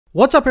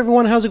What's up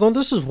everyone, how's it going?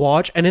 This is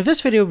Watch, and in this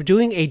video we're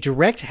doing a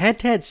direct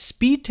head-to-head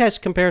speed test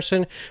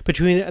comparison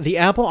between the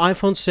Apple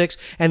iPhone 6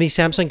 and the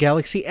Samsung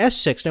Galaxy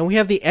S6. Now we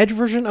have the Edge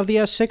version of the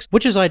S6,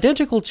 which is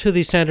identical to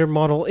the standard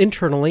model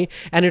internally,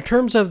 and in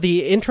terms of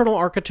the internal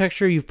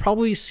architecture, you've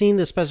probably seen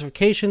the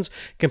specifications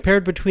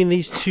compared between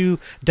these two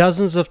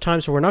dozens of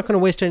times, so we're not going to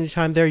waste any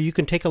time there. You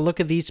can take a look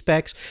at these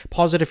specs,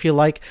 pause it if you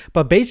like,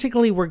 but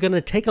basically we're going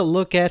to take a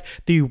look at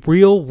the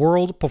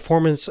real-world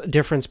performance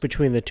difference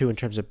between the two in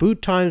terms of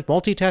boot times,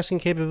 multitasking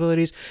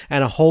capabilities,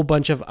 and a whole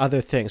bunch of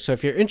other things. So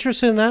if you're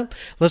interested in that,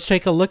 let's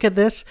take a look at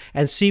this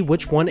and see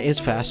which one is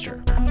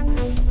faster.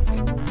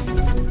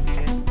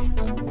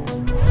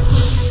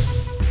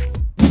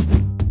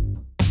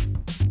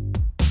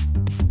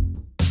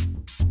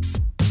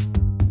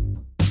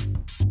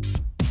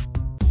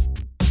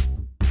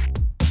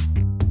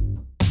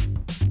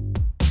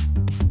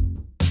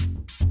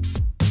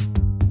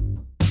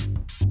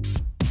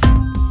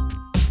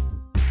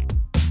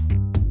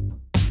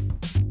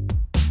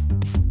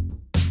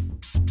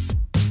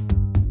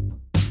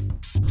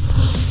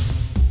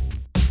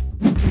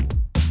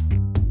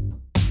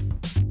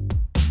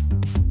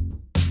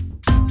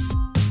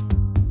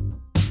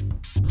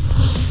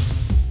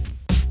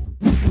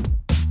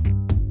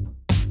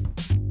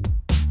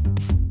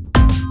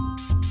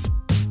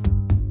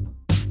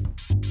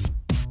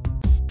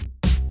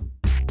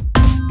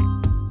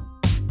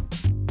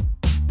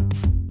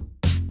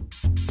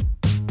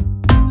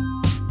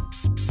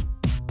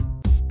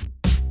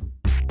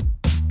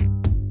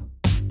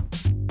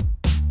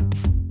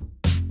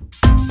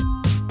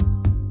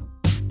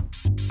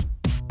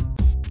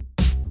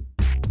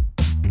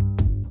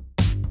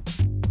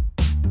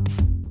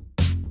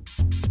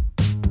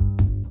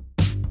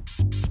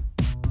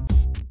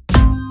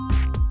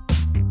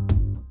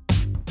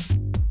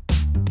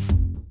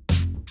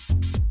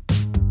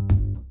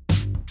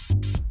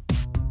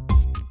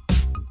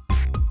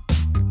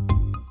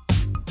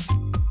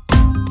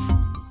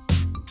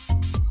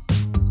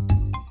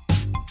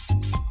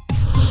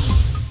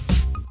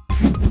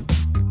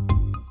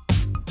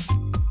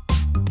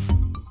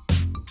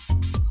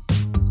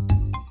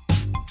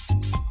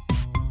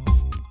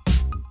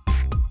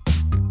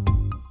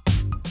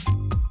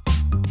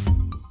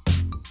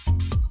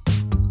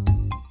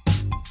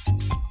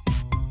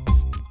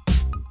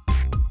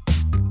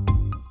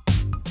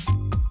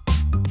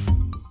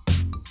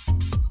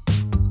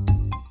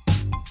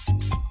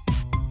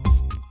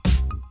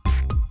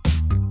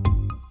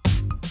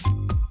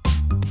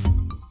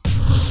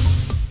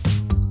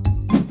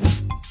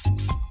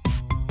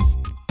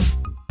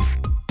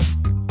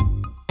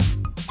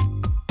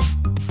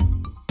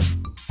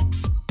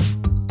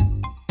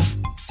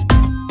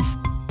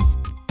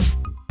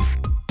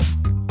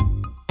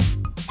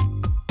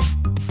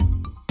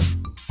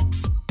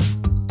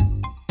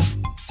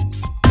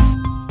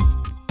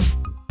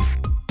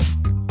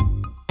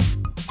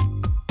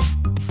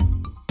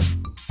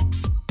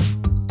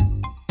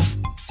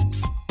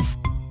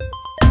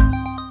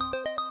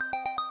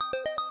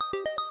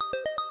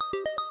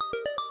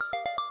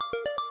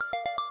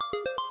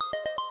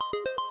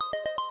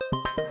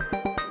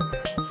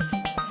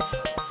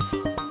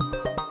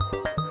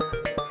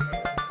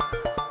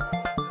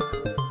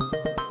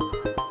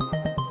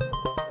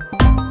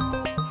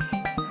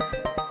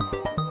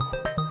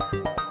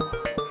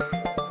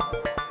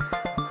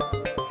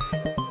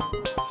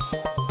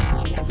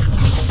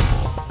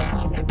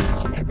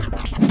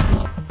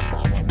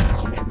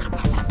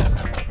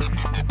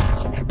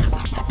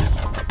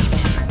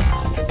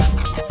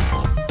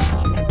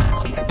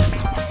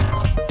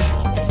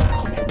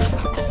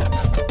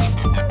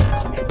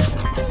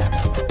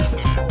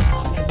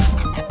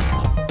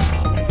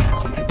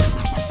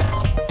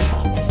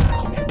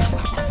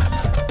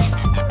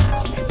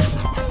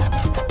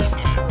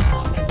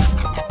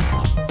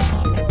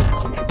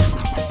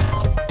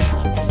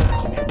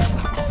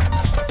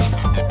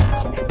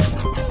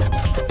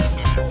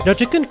 Now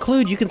to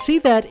conclude, you can see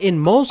that in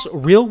most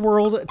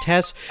real-world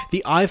tests,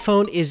 the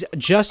iPhone is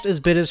just as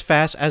bit as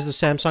fast as the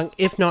Samsung,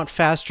 if not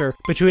faster,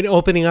 between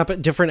opening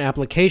up different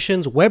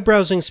applications, web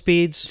browsing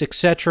speeds,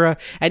 etc.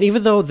 And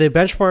even though the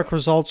benchmark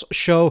results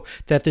show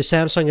that the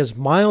Samsung is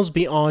miles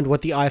beyond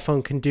what the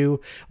iPhone can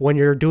do when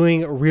you're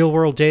doing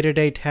real-world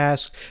day-to-day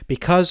tasks,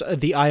 because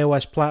the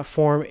iOS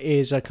platform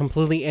is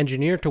completely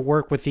engineered to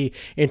work with the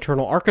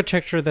internal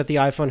architecture that the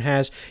iPhone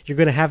has, you're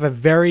going to have a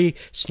very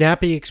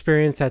snappy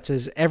experience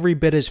that's every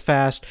bit as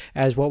fast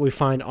as what we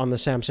find on the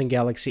Samsung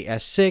Galaxy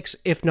S6,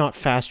 if not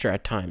faster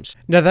at times.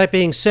 Now that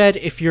being said,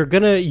 if you're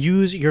going to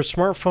use your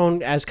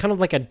smartphone as kind of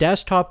like a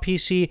desktop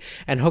PC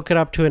and hook it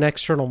up to an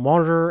external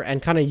monitor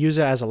and kind of use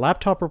it as a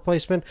laptop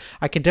replacement,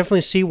 I can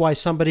definitely see why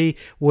somebody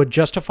would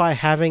justify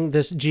having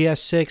this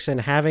GS6,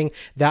 and having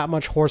that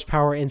much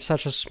horsepower in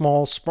such a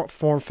small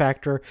form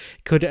factor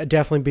could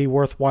definitely be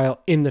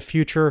worthwhile in the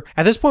future.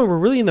 At this point, we're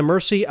really in the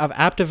mercy of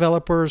app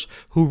developers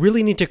who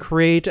really need to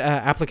create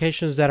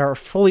applications that are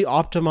fully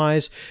optimized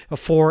optimize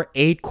for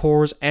 8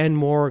 cores and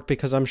more,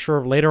 because I'm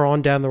sure later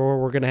on down the road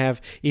we're going to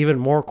have even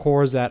more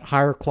cores at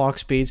higher clock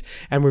speeds,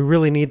 and we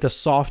really need the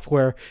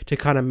software to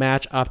kind of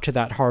match up to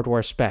that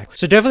hardware spec.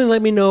 So definitely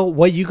let me know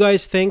what you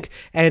guys think,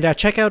 and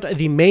check out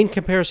the main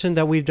comparison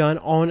that we've done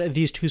on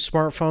these two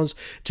smartphones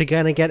to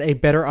kind of get a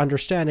better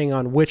understanding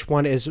on which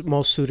one is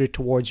most suited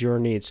towards your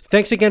needs.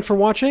 Thanks again for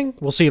watching.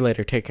 We'll see you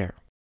later. Take care.